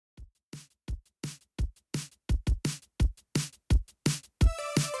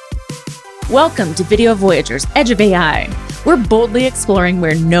Welcome to Video Voyagers, Edge of AI. We're boldly exploring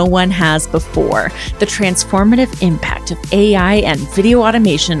where no one has before, the transformative impact of AI and video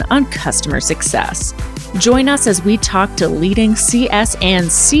automation on customer success. Join us as we talk to leading CS and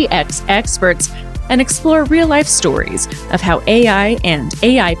CX experts and explore real-life stories of how AI and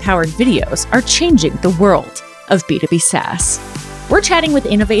AI-powered videos are changing the world of B2B SaaS. We're chatting with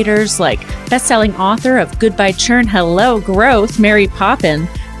innovators like best-selling author of Goodbye Churn, Hello Growth, Mary Poppin,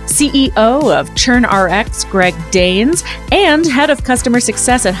 CEO of ChurnRx, Greg Danes, and Head of Customer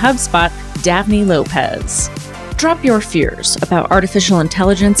Success at HubSpot, Daphne Lopez. Drop your fears about artificial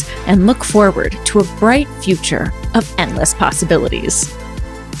intelligence and look forward to a bright future of endless possibilities.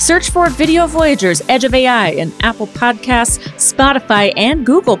 Search for Video Voyagers, Edge of AI in Apple Podcasts, Spotify, and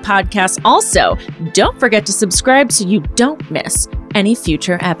Google Podcasts. Also, don't forget to subscribe so you don't miss any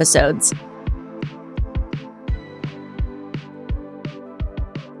future episodes.